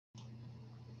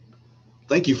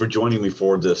Thank you for joining me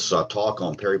for this talk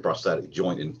on periprosthetic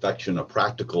joint infection, a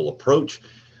practical approach.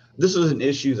 This is an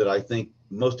issue that I think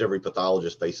most every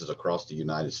pathologist faces across the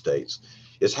United States,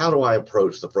 is how do I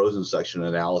approach the frozen section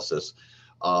analysis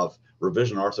of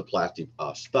revision arthroplasty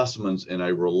specimens in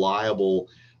a reliable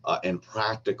and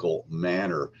practical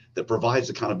manner that provides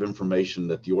the kind of information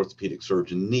that the orthopedic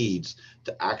surgeon needs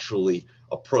to actually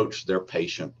approach their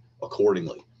patient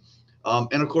accordingly.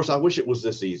 And of course, I wish it was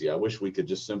this easy. I wish we could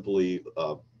just simply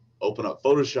open up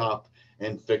Photoshop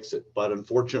and fix it. But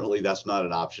unfortunately, that's not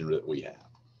an option that we have.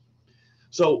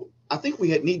 So I think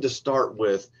we need to start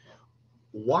with,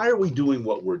 why are we doing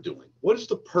what we're doing? What is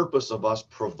the purpose of us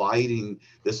providing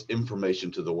this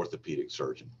information to the orthopedic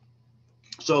surgeon?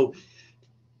 So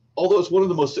although it's one of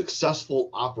the most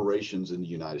successful operations in the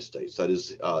United States, that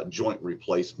is joint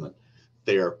replacement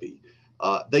therapy,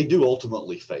 they do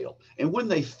ultimately fail. And when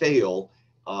they fail,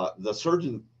 the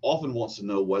surgeon often wants to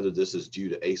know whether this is due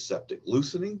to aseptic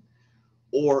loosening,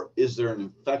 or is there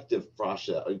an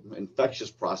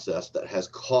infectious process that has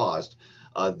caused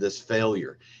this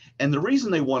failure. And the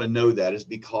reason they want to know that is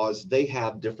because they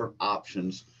have different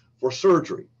options for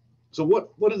surgery. So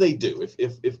what do they do?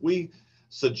 If we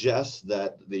suggest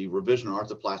that the revision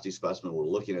arthroplasty specimen we're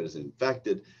looking at is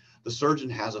infected, the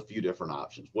surgeon has a few different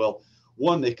options. Well,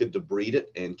 one, they could debride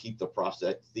it and keep the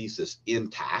prosthesis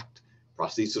intact,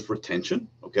 prosthesis retention,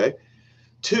 okay?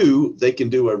 Two, they can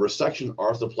do a resection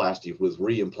arthroplasty with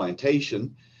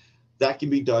reimplantation. That can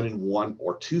be done in 1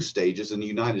 or 2 stages. In the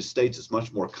United States, it's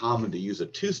much more common to use a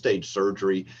 2-stage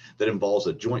surgery that involves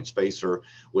a joint spacer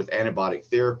with antibiotic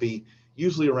therapy,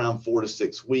 usually around 4 to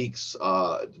 6 weeks.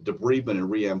 Debridement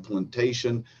and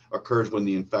reimplantation occurs when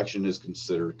the infection is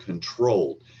considered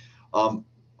controlled.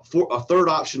 For a third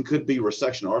option could be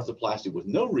resection arthroplasty with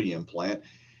no reimplant,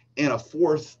 and a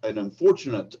fourth, an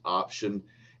unfortunate option,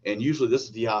 and usually this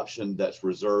is the option that's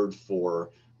reserved for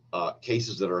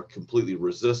cases that are completely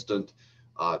resistant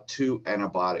to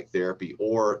antibiotic therapy,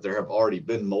 or there have already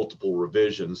been multiple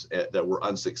revisions that were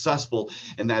unsuccessful,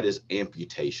 and that is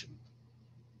amputation.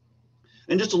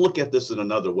 And just to look at this in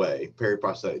another way,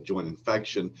 periprosthetic joint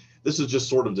infection, this is just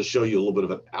sort of to show you a little bit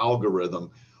of an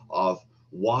algorithm of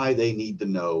why they need to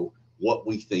know what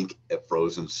we think at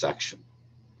frozen section.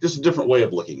 Just a different way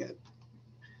of looking at it.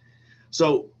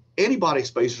 So antibiotic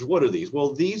spacers, what are these?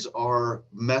 Well, these are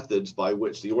methods by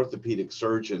which the orthopedic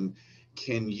surgeon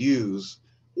can use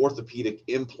orthopedic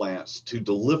implants to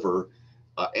deliver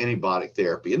antibiotic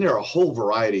therapy. And there are a whole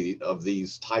variety of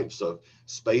these types of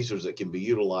spacers that can be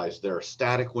utilized. There are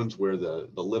static ones where the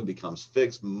limb becomes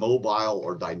fixed, mobile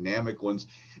or dynamic ones,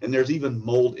 and there's even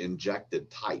mold injected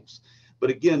types. But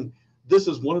again, this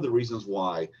is one of the reasons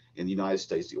why in the United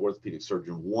States, the orthopedic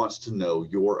surgeon wants to know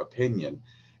your opinion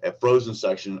at frozen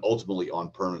section and ultimately on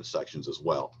permanent sections as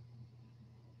well.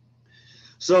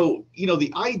 So,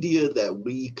 the idea that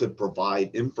we could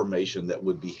provide information that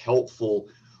would be helpful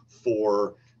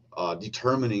for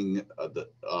determining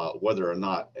whether or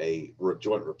not a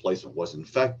joint replacement was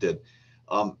infected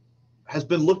has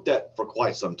been looked at for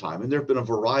quite some time. And there have been a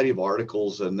variety of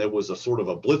articles, and there was a sort of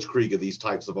a blitzkrieg of these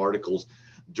types of articles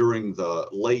during the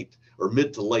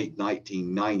mid to late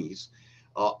 1990s.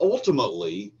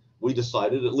 Ultimately, we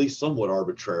decided, at least somewhat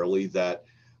arbitrarily, that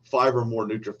 5 or more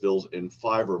neutrophils in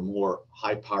 5 or more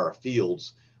high power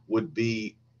fields would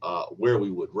be where we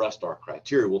would rest our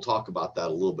criteria. We'll talk about that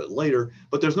a little bit later,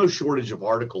 but there's no shortage of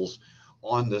articles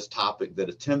on this topic that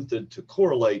attempted to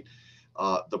correlate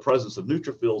the presence of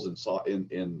neutrophils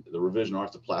in the revision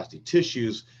arthroplasty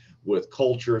tissues with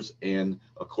cultures and,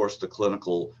 of course, the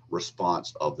clinical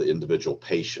response of the individual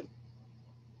patient.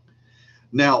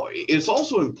 Now, it's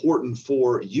also important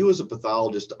for you as a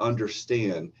pathologist to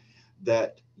understand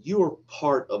that you are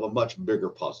part of a much bigger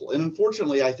puzzle. And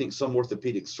unfortunately, I think some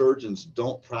orthopedic surgeons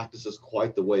don't practice this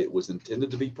quite the way it was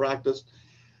intended to be practiced.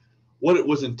 What it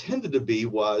was intended to be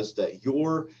was that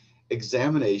your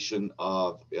examination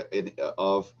of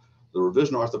the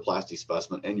revision arthroplasty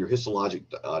specimen and your histologic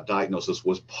diagnosis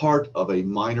was part of a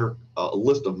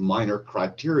list of minor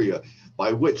criteria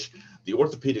by which the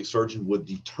orthopedic surgeon would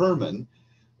determine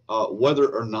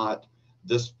whether or not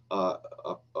this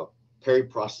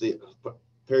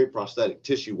periprosthetic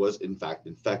tissue was in fact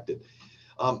infected.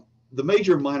 The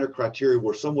major minor criteria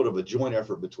were somewhat of a joint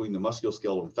effort between the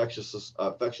Musculoskeletal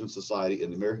Infection Society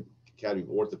and the American Academy of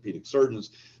Orthopedic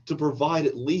Surgeons to provide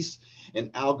at least an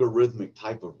algorithmic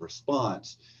type of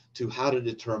response to how to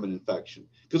determine infection.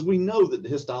 Because we know that the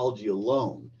histology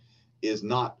alone is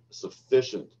not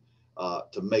sufficient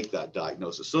to make that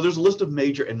diagnosis. So there's a list of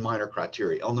major and minor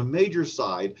criteria. On the major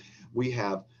side, we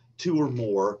have 2 or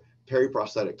more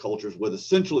periprosthetic cultures with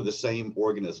essentially the same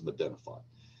organism identified.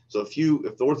 So if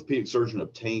the orthopedic surgeon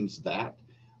obtains that,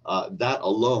 that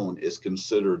alone is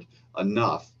considered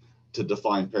enough to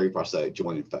define periprosthetic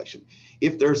joint infection.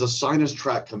 If there's a sinus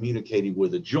tract communicating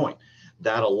with a joint,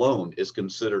 that alone is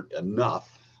considered enough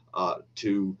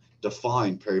to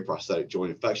define periprosthetic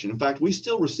joint infection. In fact, we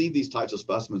still receive these types of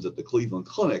specimens at the Cleveland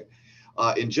Clinic.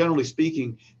 And generally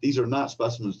speaking, these are not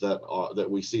specimens that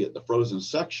we see at the frozen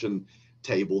section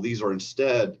table. These are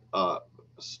instead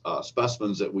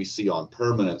specimens that we see on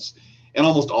permanence. And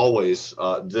almost always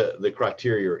the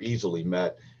criteria are easily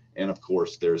met. And of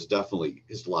course, there's definitely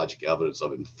histologic evidence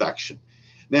of infection.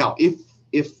 Now, if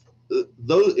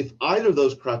either of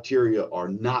those criteria are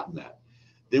not met,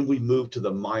 then we move to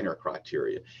the minor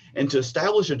criteria. And to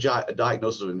establish a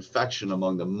diagnosis of infection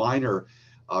among the minor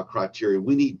criteria,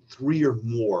 we need 3 or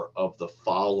more of the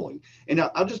following. And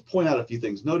I'll just point out a few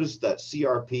things. Notice that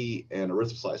CRP and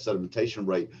erythrocyte sedimentation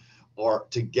rate are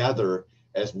together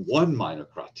as one minor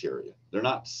criteria. They're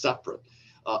not separate.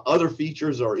 Other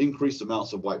features are increased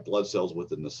amounts of white blood cells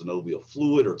within the synovial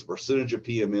fluid, or its percentage of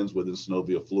PMNs within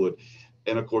synovial fluid.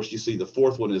 And of course, you see the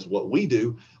 4th one is what we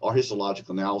do, our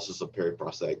histological analysis of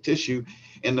periprosthetic tissue.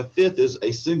 And the 5th is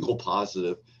a single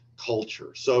positive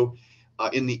culture. So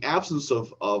in the absence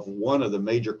of one of the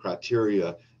major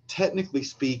criteria, technically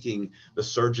speaking, the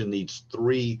surgeon needs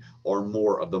 3 or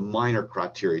more of the minor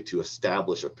criteria to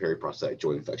establish a periprosthetic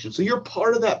joint infection. So you're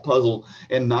part of that puzzle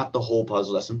and not the whole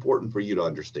puzzle. That's important for you to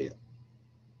understand.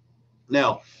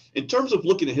 Now, in terms of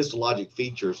looking at histologic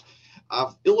features,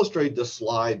 I've illustrated this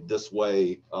slide this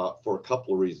way for a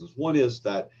couple of reasons. One is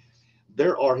that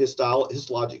there are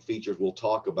histologic features we'll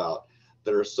talk about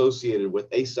that are associated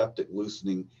with aseptic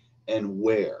loosening and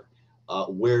wear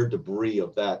debris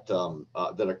of that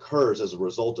that occurs as a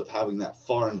result of having that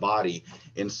foreign body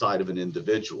inside of an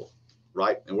individual,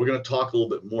 right? And we're going to talk a little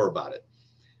bit more about it.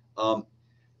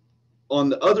 On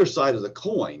the other side of the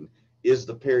coin is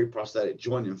the periprosthetic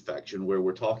joint infection, where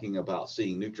we're talking about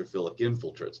seeing neutrophilic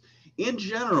infiltrates. In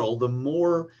general, the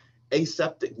more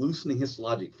aseptic loosening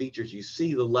histologic features you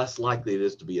see, the less likely it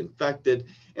is to be infected.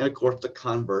 And of course, the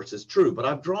converse is true. But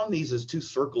I've drawn these as 2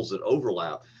 circles that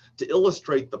overlap to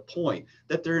illustrate the point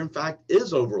that there in fact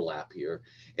is overlap here,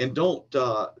 and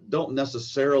don't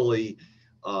necessarily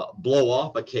blow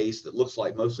off a case that looks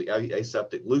like mostly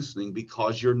aseptic loosening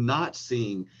because you're not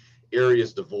seeing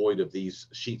areas devoid of these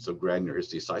sheets of granular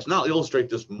histiocytes. And I'll illustrate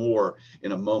this more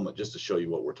in a moment just to show you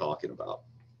what we're talking about.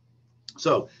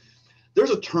 So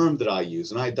there's a term that I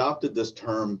use, and I adopted this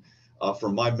term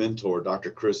from my mentor,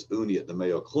 Dr. Chris Uni at the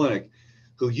Mayo Clinic,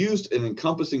 who used an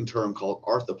encompassing term called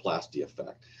arthroplasty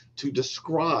effect to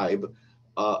describe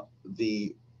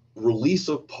the release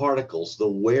of particles, the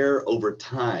wear over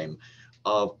time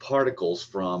of particles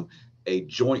from a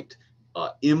joint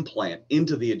implant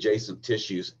into the adjacent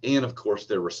tissues, and of course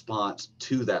their response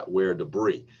to that wear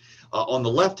debris. On the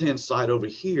left-hand side over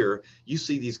here, you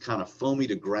see these kind of foamy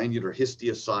to granular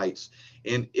histiocytes.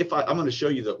 And I'm going to show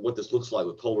you what this looks like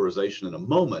with polarization in a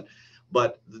moment,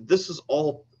 but this is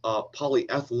all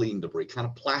polyethylene debris, kind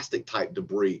of plastic type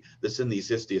debris that's in these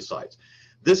histiocytes.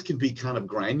 This can be kind of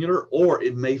granular, or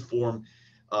it may form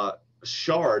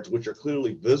shards, which are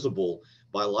clearly visible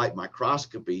by light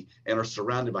microscopy and are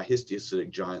surrounded by histiocytic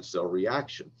giant cell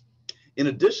reaction. In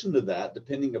addition to that,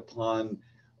 depending upon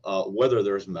whether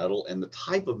there's metal and the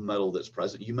type of metal that's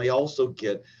present, you may also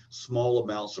get small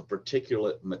amounts of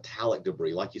particulate metallic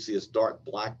debris, like you see this dark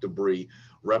black debris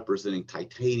representing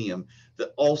titanium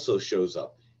that also shows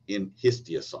up in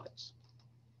histiocytes.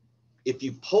 If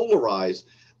you polarize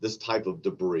this type of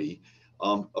debris,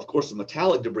 of course, the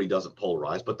metallic debris doesn't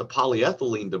polarize, but the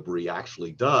polyethylene debris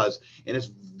actually does, and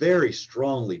it's very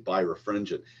strongly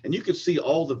birefringent. And you can see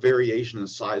all the variation in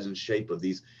size and shape of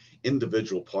these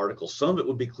individual particles. Some of it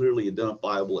would be clearly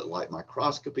identifiable at light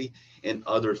microscopy, and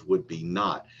others would be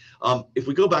not. If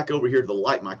we go back over here to the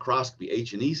light microscopy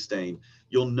H&E stain,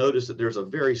 you'll notice that there's a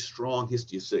very strong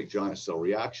histiocytic giant cell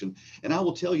reaction. And I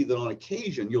will tell you that on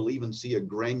occasion, you'll even see a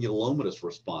granulomatous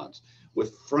response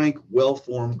with frank,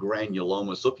 well-formed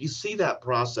granulomas. So if you see that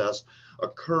process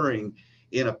occurring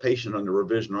in a patient under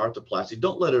revision arthroplasty,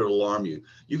 don't let it alarm you.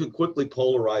 You can quickly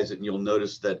polarize it, and you'll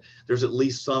notice that there's at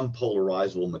least some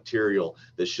polarizable material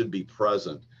that should be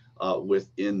present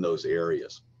within those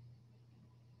areas.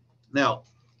 Now,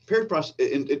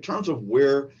 in terms of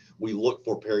where we look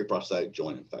for periprosthetic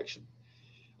joint infection,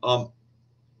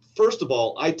 first of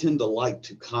all, I tend to like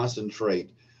to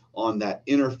concentrate on that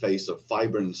interface of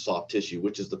fibrin and soft tissue,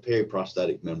 which is the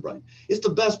periprosthetic membrane. It's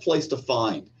the best place to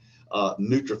find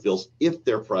neutrophils if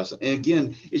they're present. And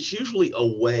again, it's usually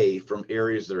away from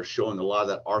areas that are showing a lot of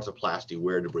that arthroplasty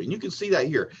wear debris. And you can see that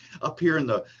here, up here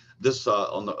in this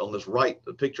on this right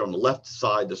picture on the left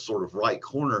side, this sort of right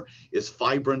corner is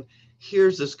fibrin.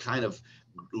 Here's this kind of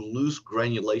loose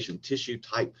granulation tissue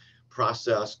type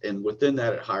process, and within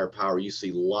that at higher power you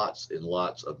see lots and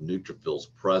lots of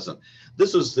neutrophils present.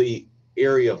 This is the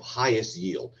area of highest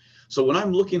yield. So when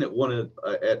I'm looking at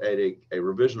a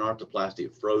revision arthroplasty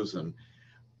at frozen,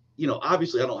 you know,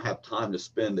 obviously I don't have time to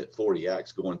spend at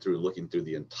 40x going through looking through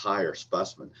the entire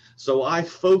specimen. So I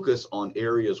focus on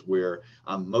areas where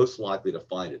I'm most likely to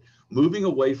find it, moving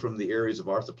away from the areas of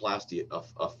arthroplasty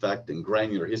effect and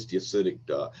granular histiocytic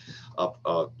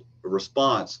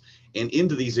response, and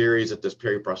into these areas at this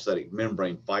periprosthetic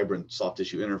membrane fibrin soft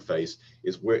tissue interface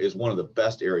is one of the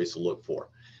best areas to look for.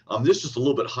 This is just a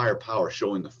little bit higher power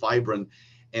showing the fibrin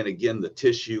and again the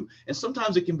tissue, and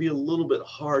sometimes it can be a little bit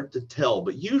hard to tell,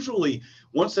 but usually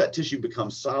once that tissue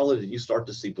becomes solid and you start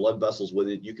to see blood vessels with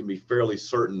it, you can be fairly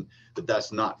certain that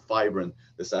that's not fibrin,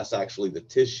 that's actually the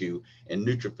tissue, and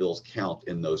neutrophils count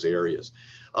in those areas.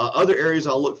 Other areas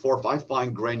I'll look for, if I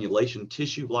find granulation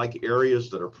tissue-like areas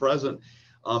that are present,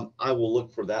 I will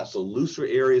look for that. So looser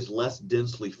areas, less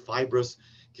densely fibrous,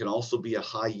 can also be a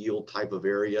high yield type of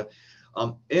area.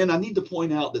 And I need to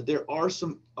point out that there are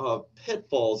some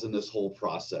pitfalls in this whole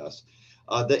process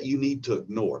that you need to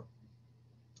ignore.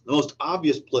 The most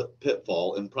obvious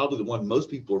pitfall, and probably the one most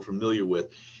people are familiar with,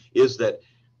 is that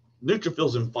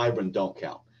neutrophils and fibrin don't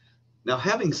count. Now,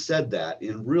 having said that,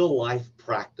 in real life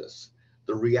practice,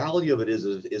 the reality of it is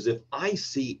if I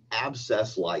see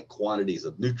abscess-like quantities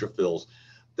of neutrophils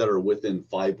that are within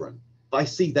fibrin, if I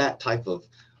see that type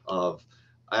of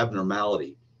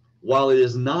abnormality, while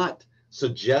it's not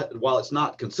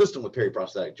consistent with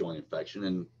periprosthetic joint infection,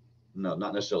 and no,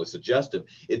 not necessarily suggestive,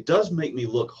 it does make me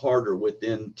look harder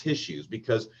within tissues,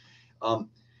 because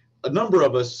a number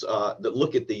of us that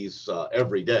look at these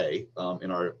every day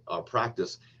in our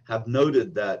practice have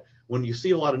noted that when you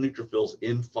see a lot of neutrophils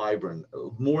in fibrin,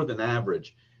 more than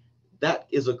average, that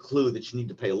is a clue that you need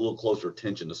to pay a little closer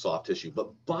attention to soft tissue. But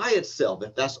by itself,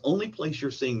 if that's the only place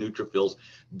you're seeing neutrophils,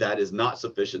 that is not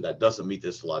sufficient. That doesn't meet the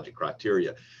histologic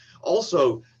criteria.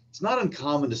 Also, it's not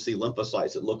uncommon to see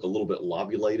lymphocytes that look a little bit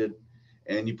lobulated,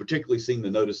 and you particularly seem to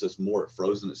notice this more at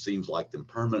frozen, it seems like, than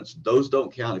permanents. Those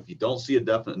don't count. If you don't see a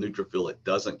definite neutrophil, it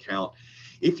doesn't count.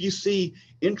 If you see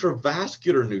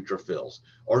intravascular neutrophils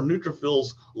or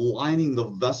neutrophils lining the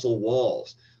vessel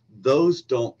walls, those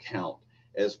don't count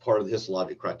as part of the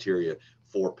histologic criteria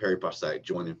for periprosthetic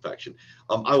joint infection.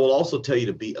 I will also tell you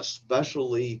to be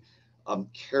especially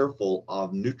careful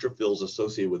of neutrophils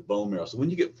associated with bone marrow. So when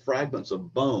you get fragments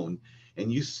of bone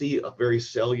and you see very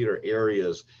cellular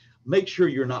areas, make sure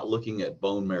you're not looking at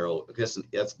bone marrow, because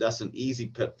that's an easy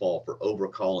pitfall for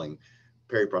overcalling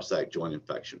periprosthetic joint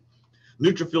infection.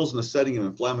 Neutrophils in the setting of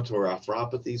inflammatory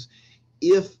arthropathies,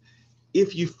 if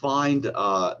you find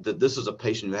that this is a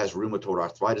patient who has rheumatoid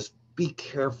arthritis, be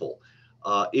careful.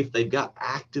 If they've got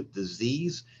active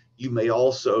disease, you may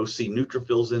also see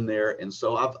neutrophils in there, and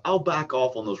so I'll back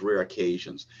off on those rare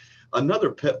occasions.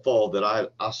 Another pitfall that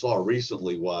I saw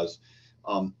recently was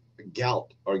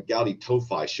gout or gouty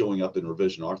tophi showing up in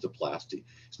revision arthroplasty.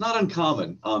 It's not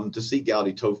uncommon to see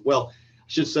gouty tophi. Well, I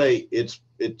should say it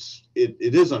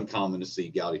is uncommon to see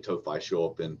gouty tophi show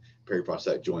up in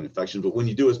periprosthetic joint infection, but when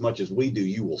you do as much as we do,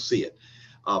 you will see it.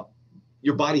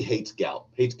 Your body hates gout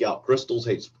crystals,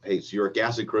 hates uric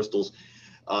acid crystals,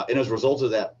 and as a result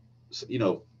of that,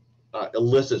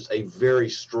 elicits a very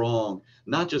strong,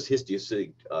 not just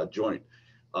histiocytic joint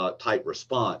type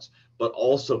response, but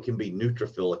also can be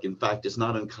neutrophilic. In fact, it's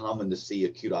not uncommon to see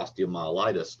acute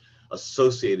osteomyelitis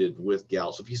associated with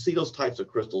gout. So if you see those types of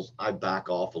crystals, I back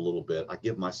off a little bit. I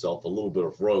give myself a little bit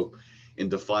of rope in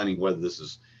defining whether this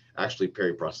is actually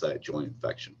periprosthetic joint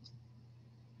infection.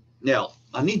 Now,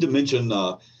 I need to mention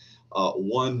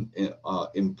one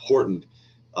important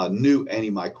new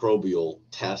antimicrobial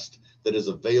test that is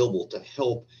available to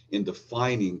help in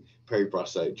defining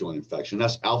periprosthetic joint infection.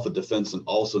 That's alpha defensin,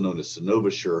 also known as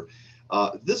synovusure.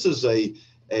 This is a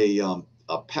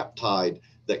peptide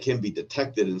that can be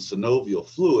detected in synovial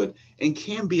fluid and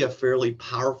can be a fairly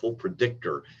powerful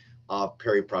predictor of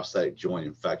periprosthetic joint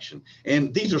infection.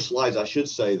 And these are slides, I should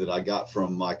say, that I got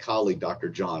from my colleague, Dr.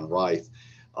 John Reith,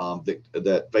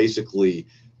 that basically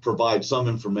provide some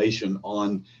information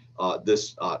on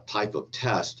this type of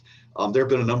test. There have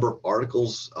been a number of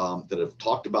articles that have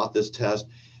talked about this test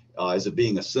as it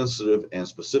being a sensitive and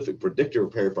specific predictor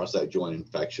of periprosthetic joint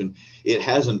infection. It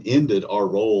hasn't ended our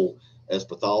role as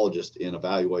pathologists in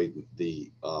evaluating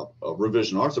the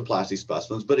revision arthroplasty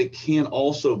specimens, but it can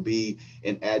also be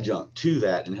an adjunct to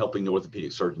that in helping the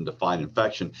orthopedic surgeon define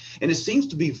infection. And it seems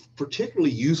to be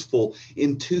particularly useful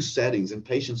in two settings: in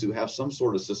patients who have some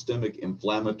sort of systemic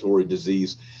inflammatory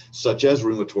disease, such as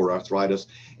rheumatoid arthritis,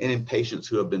 and in patients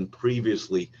who have been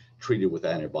previously treated with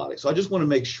antibiotics. So I just want to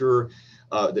make sure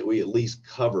that we at least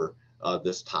cover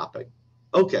this topic.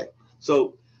 Okay,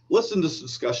 so let's end this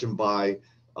discussion by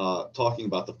talking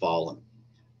about the following.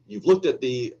 You've looked at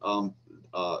these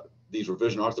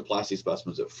revision arthroplasty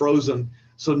specimens at frozen.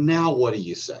 So now what do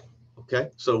you say? Okay,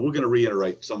 so we're going to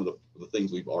reiterate some of the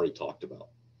things we've already talked about.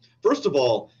 First of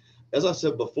all, as I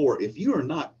said before, if you are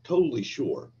not totally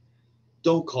sure,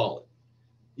 don't call it.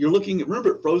 You're looking at,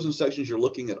 remember, at frozen sections, you're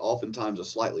looking at oftentimes a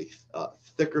slightly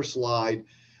thicker slide.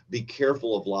 Be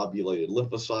careful of lobulated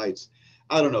lymphocytes.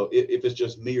 I don't know if it's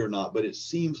just me or not, but it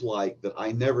seems like that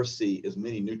I never see as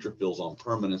many neutrophils on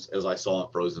permanence as I saw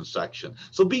in frozen section.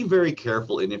 So be very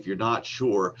careful, and if you're not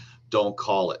sure, don't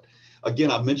call it.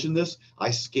 Again, I've mentioned this. I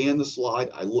scan the slide.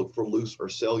 I look for loose or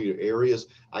cellular areas.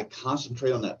 I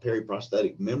concentrate on that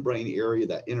periprosthetic membrane area,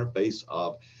 that interface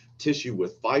of tissue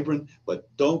with fibrin, but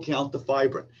don't count the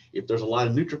fibrin. If there's a lot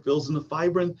of neutrophils in the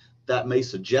fibrin, that may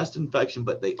suggest infection,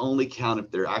 but they only count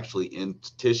if they're actually in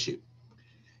tissue.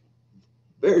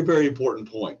 Very, very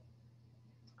important point.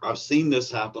 I've seen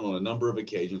this happen on a number of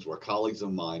occasions where colleagues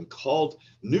of mine called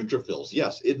neutrophils.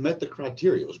 Yes, it met the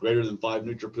criteria. It was greater than 5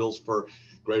 neutrophils per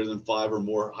greater than 5 or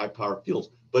more high power fields,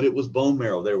 but it was bone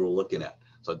marrow they were looking at.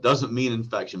 So it doesn't mean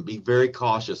infection. Be very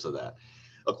cautious of that.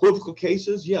 Equivocal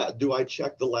cases, yeah. Do I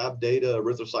check the lab data,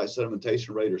 erythrocyte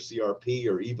sedimentation rate, or CRP,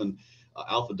 or even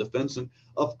alpha defensin?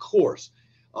 Of course.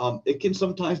 It can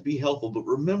sometimes be helpful, but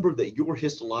remember that your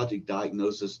histologic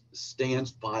diagnosis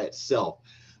stands by itself.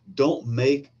 Don't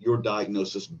make your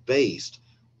diagnosis based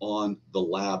on the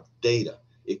lab data.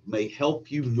 It may help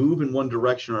you move in one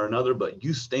direction or another, but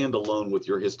you stand alone with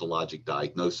your histologic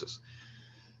diagnosis.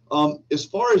 As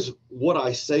far as what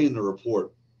I say in the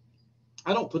report,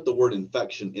 I don't put the word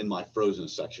infection in my frozen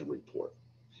section report.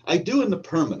 I do in the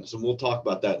permanence, and we'll talk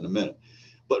about that in a minute.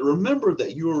 But remember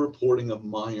that you are reporting a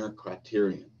minor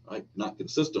criterion, right? Not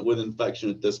consistent with infection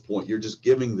at this point. You're just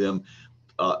giving them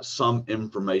some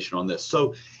information on this.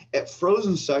 So at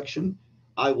frozen section,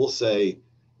 I will say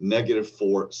negative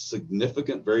for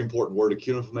significant, very important word,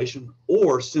 acute inflammation,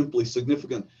 or simply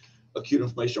significant acute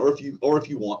inflammation, or if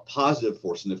you want, positive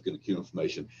for significant acute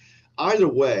inflammation. Either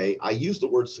way, I use the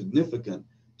word significant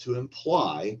to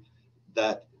imply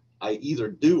that I either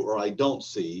do or I don't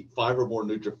see 5 or more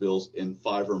neutrophils in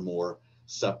 5 or more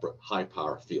separate high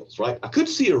power fields, right? I could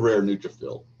see a rare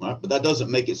neutrophil, right? But that doesn't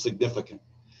make it significant.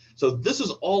 So this is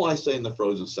all I say in the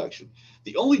frozen section.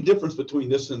 The only difference between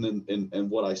this and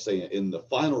what I say in the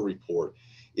final report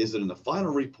is that in the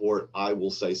final report, I will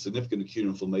say significant acute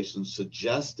inflammation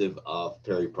suggestive of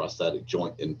periprosthetic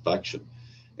joint infection.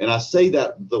 And I say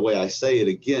that the way I say it,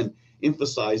 again,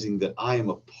 emphasizing that I am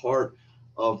a part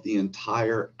of the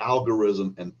entire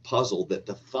algorithm and puzzle that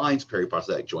defines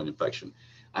periprosthetic joint infection.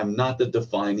 I'm not the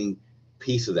defining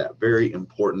piece of that. Very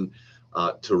important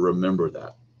to remember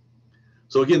that.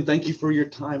 So again, thank you for your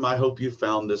time. I hope you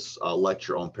found this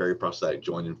lecture on periprosthetic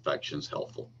joint infections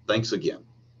helpful. Thanks again.